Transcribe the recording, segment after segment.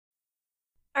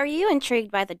Are you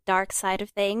intrigued by the dark side of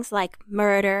things like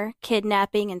murder,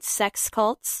 kidnapping, and sex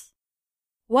cults?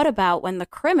 What about when the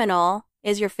criminal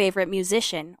is your favorite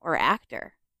musician or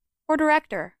actor, or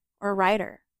director, or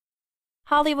writer?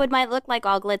 Hollywood might look like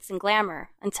all glitz and glamour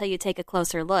until you take a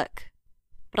closer look.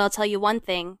 But I'll tell you one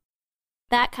thing,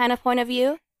 that kind of point of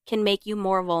view can make you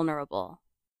more vulnerable.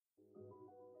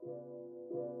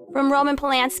 From Roman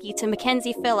Polanski to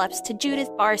Mackenzie Phillips to Judith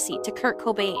Barcy to Kurt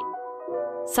Cobain,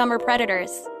 some are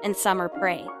predators and some are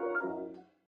prey.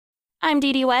 I'm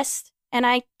Dee Dee West, and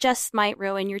I just might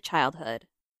ruin your childhood.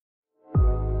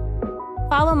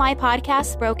 Follow my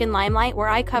podcast, Broken Limelight, where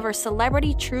I cover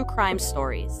celebrity true crime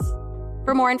stories.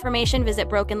 For more information, visit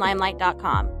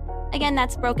brokenlimelight.com. Again,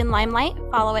 that's Broken Limelight.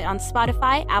 Follow it on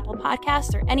Spotify, Apple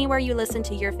Podcasts, or anywhere you listen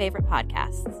to your favorite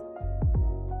podcasts.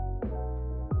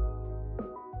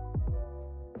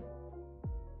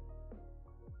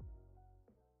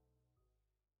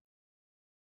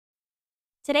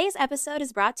 Today's episode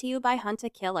is brought to you by Hunt a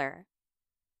Killer.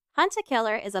 Hunt a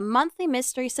Killer is a monthly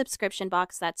mystery subscription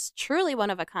box that's truly one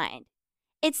of a kind.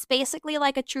 It's basically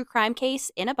like a true crime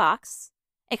case in a box.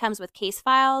 It comes with case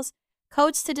files,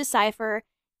 codes to decipher,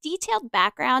 detailed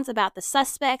backgrounds about the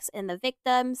suspects and the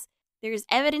victims. There's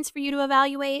evidence for you to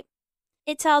evaluate.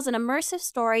 It tells an immersive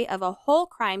story of a whole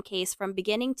crime case from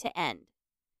beginning to end.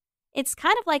 It's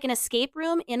kind of like an escape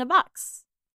room in a box.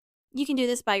 You can do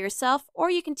this by yourself, or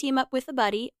you can team up with a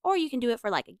buddy, or you can do it for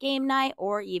like a game night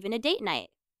or even a date night.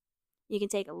 You can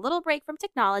take a little break from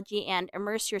technology and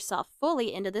immerse yourself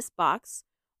fully into this box,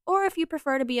 or if you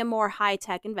prefer to be a more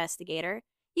high-tech investigator,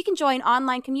 you can join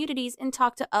online communities and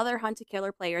talk to other Hunt a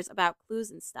Killer players about clues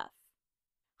and stuff.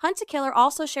 Hunt a Killer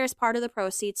also shares part of the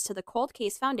proceeds to the Cold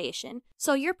Case Foundation,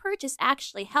 so your purchase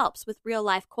actually helps with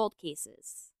real-life cold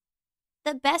cases.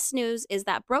 The best news is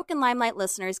that Broken Limelight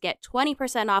listeners get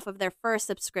 20% off of their first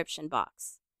subscription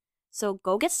box. So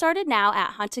go get started now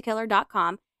at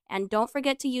huntakiller.com and don't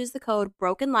forget to use the code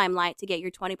Broken Limelight to get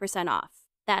your 20% off.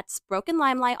 That's Broken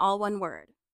Limelight, all one word.